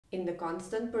In the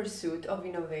constant pursuit of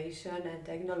innovation and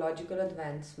technological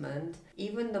advancement,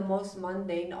 even the most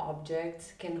mundane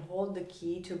objects can hold the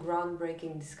key to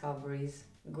groundbreaking discoveries.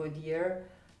 Goodyear,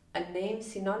 a name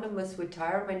synonymous with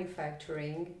tire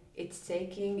manufacturing, it's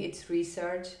taking its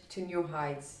research to new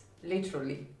heights,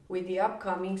 literally. With the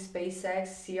upcoming SpaceX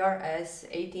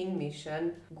CRS-18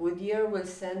 mission, Goodyear will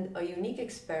send a unique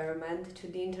experiment to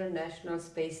the International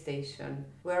Space Station,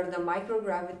 where the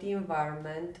microgravity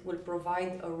environment will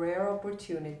provide a rare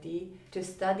opportunity to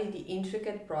study the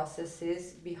intricate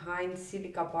processes behind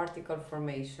silica particle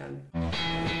formation.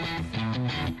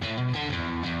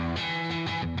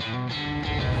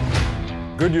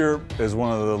 Goodyear is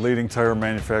one of the leading tire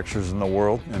manufacturers in the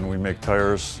world, and we make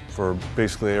tires for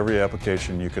basically every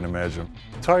application you can imagine.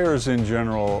 Tires in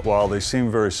general, while they seem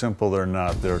very simple, they're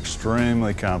not. They're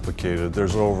extremely complicated.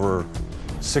 There's over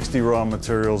 60 raw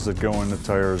materials that go into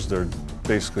tires. There are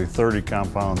basically 30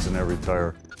 compounds in every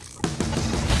tire.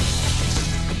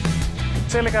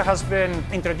 Silica has been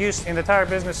introduced in the tire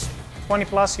business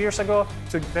 20+ years ago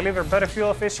to deliver better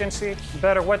fuel efficiency,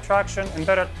 better wet traction, and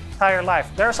better tire life.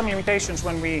 There are some limitations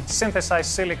when we synthesize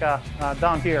silica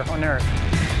down here on Earth.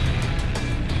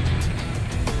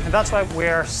 And that's why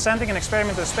we're sending an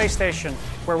experiment to the space station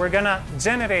where we're going to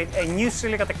generate a new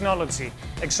silica technology,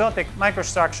 exotic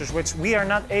microstructures, which we are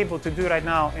not able to do right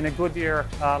now in a Goodyear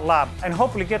lab, and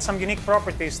hopefully get some unique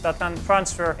properties that can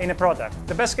transfer in a product.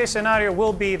 The best case scenario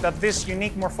will be that this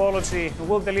unique morphology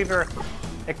will deliver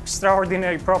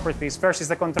extraordinary properties versus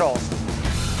the controls.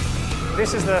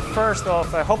 This is the first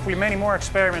of hopefully many more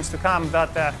experiments to come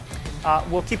that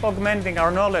will keep augmenting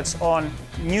our knowledge on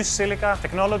new silica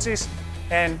technologies,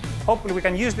 and hopefully we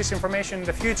can use this information in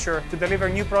the future to deliver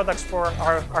new products for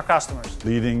our customers.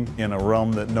 Leading in a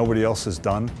realm that nobody else has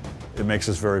done, it makes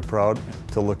us very proud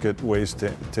to look at ways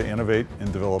to innovate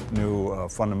and develop new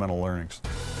fundamental learnings.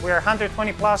 We are a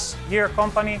 120+ year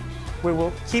company. We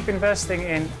will keep investing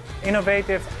in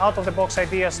innovative, out-of-the-box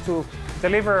ideas to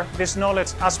deliver this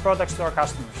knowledge as products to our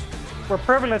customers. We're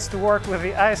privileged to work with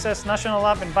the ISS National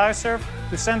Lab in Bioserve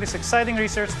to send this exciting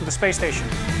research to the space station.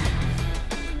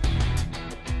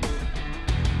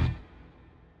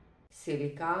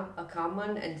 Silica, a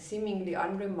common and seemingly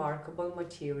unremarkable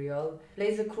material,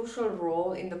 plays a crucial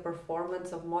role in the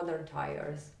performance of modern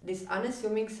tires. This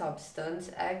unassuming substance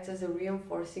acts as a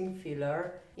reinforcing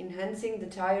filler, enhancing the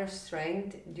tire's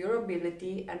strength,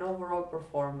 durability, and overall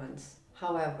performance.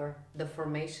 However, the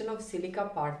formation of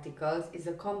silica particles is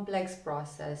a complex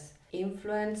process,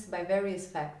 influenced by various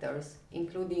factors,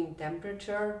 including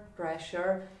temperature,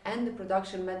 pressure, and the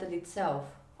production method itself.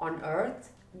 On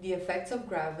Earth, the effects of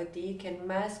gravity can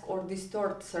mask or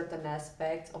distort certain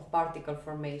aspects of particle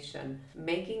formation,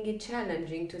 making it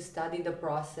challenging to study the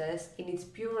process in its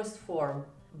purest form.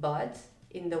 But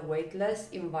in the weightless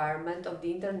environment of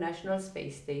the International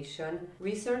Space Station,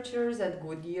 researchers at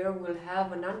Goodyear will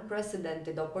have an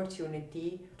unprecedented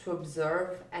opportunity to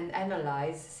observe and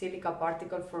analyze silica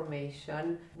particle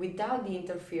formation without the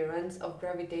interference of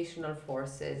gravitational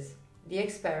forces. The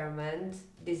experiment,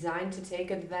 designed to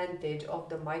take advantage of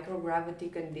the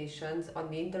microgravity conditions on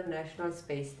the International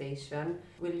Space Station,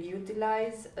 will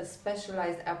utilize a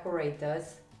specialized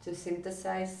apparatus to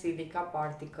synthesize silica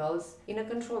particles in a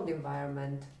controlled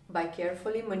environment. By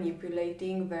carefully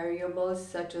manipulating variables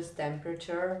such as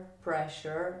temperature,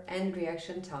 pressure, and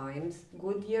reaction times,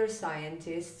 Goodyear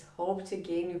scientists hope to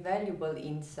gain valuable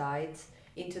insights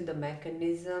into the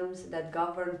mechanisms that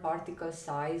govern particle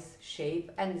size,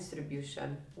 shape, and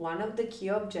distribution. One of the key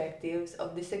objectives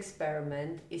of this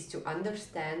experiment is to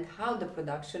understand how the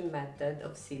production method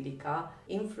of silica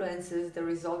influences the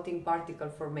resulting particle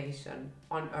formation.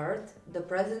 On Earth, the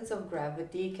presence of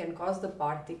gravity can cause the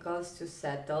particles to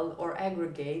settle or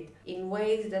aggregate in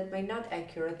ways that may not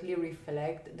accurately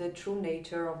reflect the true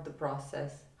nature of the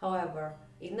process. However,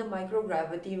 in the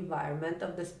microgravity environment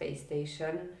of the space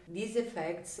station, these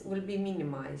effects will be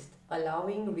minimized,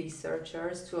 allowing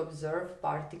researchers to observe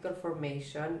particle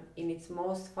formation in its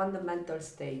most fundamental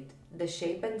state. The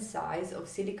shape and size of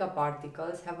silica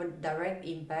particles have a direct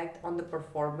impact on the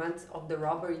performance of the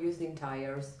rubber used in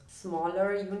tires.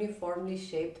 Smaller, uniformly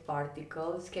shaped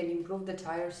particles can improve the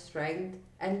tire's strength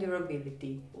and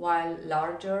durability, while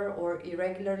larger or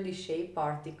irregularly shaped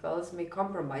particles may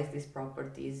compromise these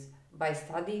properties. By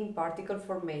studying particle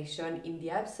formation in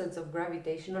the absence of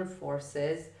gravitational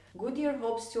forces, Goodyear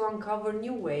hopes to uncover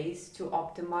new ways to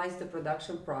optimize the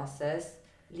production process,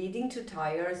 leading to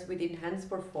tires with enhanced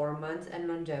performance and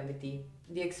longevity.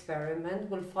 The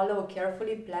experiment will follow a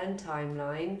carefully planned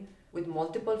timeline with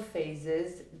multiple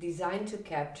phases designed to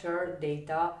capture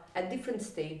data at different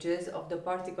stages of the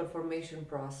particle formation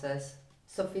process.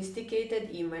 Sophisticated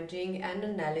imaging and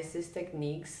analysis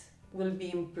techniques will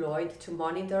be employed to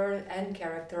monitor and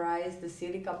characterize the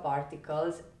silica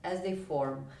particles as they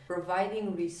form,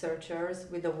 providing researchers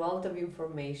with a wealth of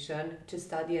information to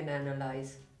study and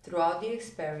analyze. Throughout the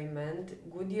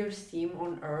experiment, Goodyear's team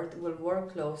on Earth will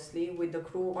work closely with the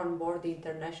crew on board the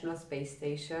International Space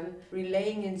Station,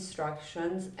 relaying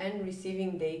instructions and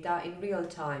receiving data in real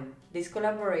time. This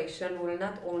collaboration will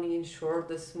not only ensure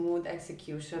the smooth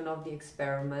execution of the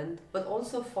experiment, but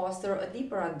also foster a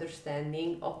deeper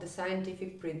understanding of the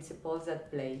scientific principles at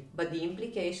play. But the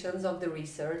implications of the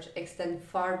research extend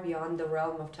far beyond the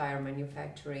realm of tire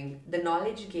manufacturing. The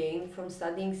knowledge gained from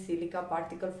studying silica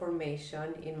particle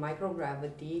formation in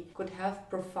microgravity could have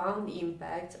profound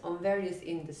impacts on various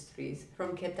industries,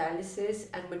 from catalysis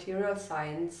and material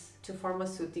science to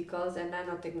pharmaceuticals and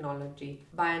nanotechnology.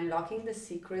 By unlocking the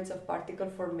secrets of particle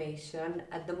formation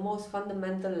at the most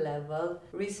fundamental level,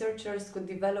 researchers could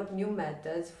develop new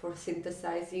methods for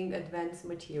synthesizing advanced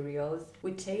materials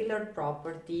with tailored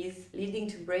properties, leading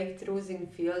to breakthroughs in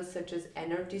fields such as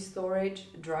energy storage,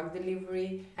 drug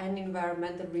delivery, and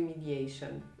environmental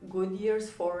remediation. Goodyear's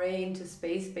foray into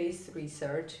space-based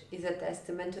research is a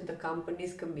testament to the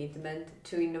company's commitment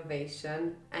to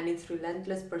innovation and its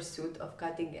relentless pursuit of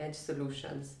cutting-edge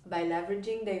solutions. By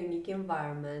leveraging the unique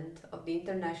environment of the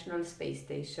International Space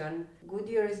Station,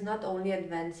 Goodyear is not only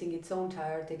advancing its own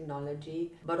tire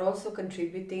technology, but also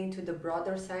contributing to the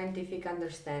broader scientific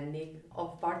understanding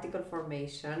of particle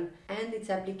formation and its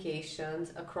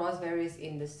applications across various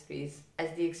industries.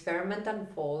 As the experiment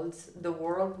unfolds, the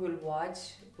world will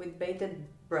watch with bated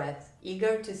breath,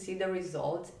 eager to see the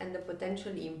results and the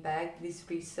potential impact this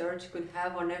research could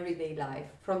have on everyday life.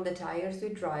 From the tires we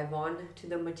drive on to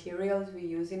the materials we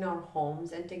use in our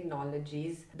homes and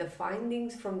technologies, the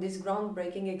findings from this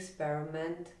groundbreaking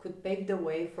experiment could pave the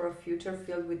way for a future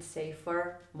filled with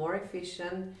safer, more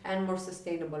efficient, and more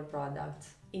sustainable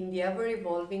products. In the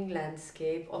ever-evolving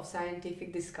landscape of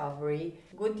scientific discovery,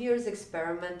 Goodyear's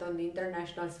experiment on the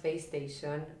International Space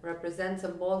Station represents a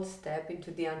bold step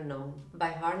into the unknown.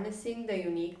 By harnessing the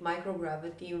unique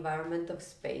microgravity environment of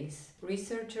space,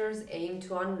 researchers aim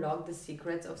to unlock the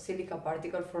secrets of silica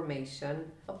particle formation,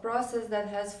 a process that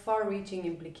has far-reaching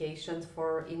implications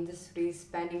for industries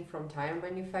spanning from tire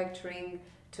manufacturing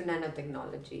to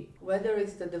nanotechnology. Whether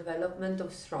it's the development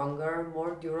of stronger,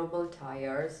 more durable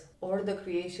tires, or the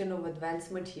creation of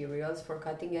advanced materials for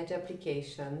cutting-edge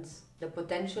applications, the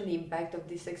potential impact of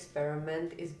this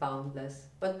experiment is boundless.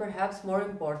 But perhaps more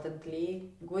importantly,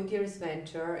 Goodyear's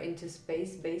venture into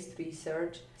space-based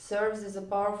research serves as a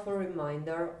powerful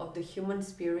reminder of the human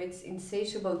spirit's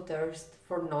insatiable thirst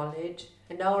for knowledge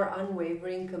and our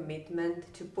unwavering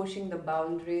commitment to pushing the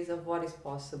boundaries of what is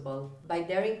possible. By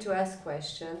daring to ask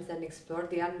questions and explore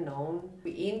the unknown,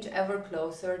 we inch ever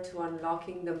closer to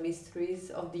unlocking the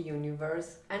mysteries of the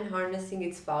universe and harnessing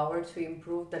its power to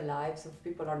improve the lives of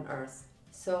people on Earth.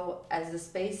 So, as the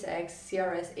SpaceX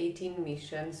CRS-18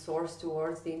 mission soars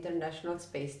towards the International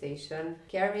Space Station,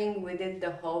 carrying with it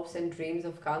the hopes and dreams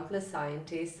of countless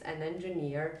scientists and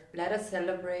engineers, let us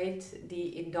celebrate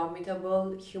the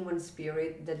indomitable human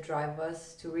spirit that drives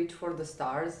us to reach for the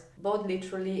stars, both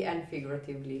literally and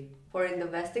figuratively. For in the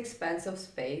vast expanse of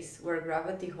space, where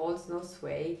gravity holds no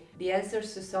sway, the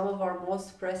answers to some of our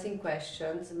most pressing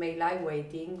questions may lie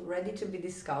waiting, ready to be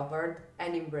discovered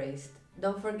and embraced.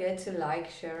 Don't forget to like,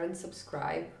 share and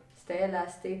subscribe. Stay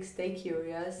elastic, stay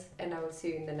curious, and I will see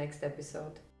you in the next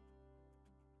episode.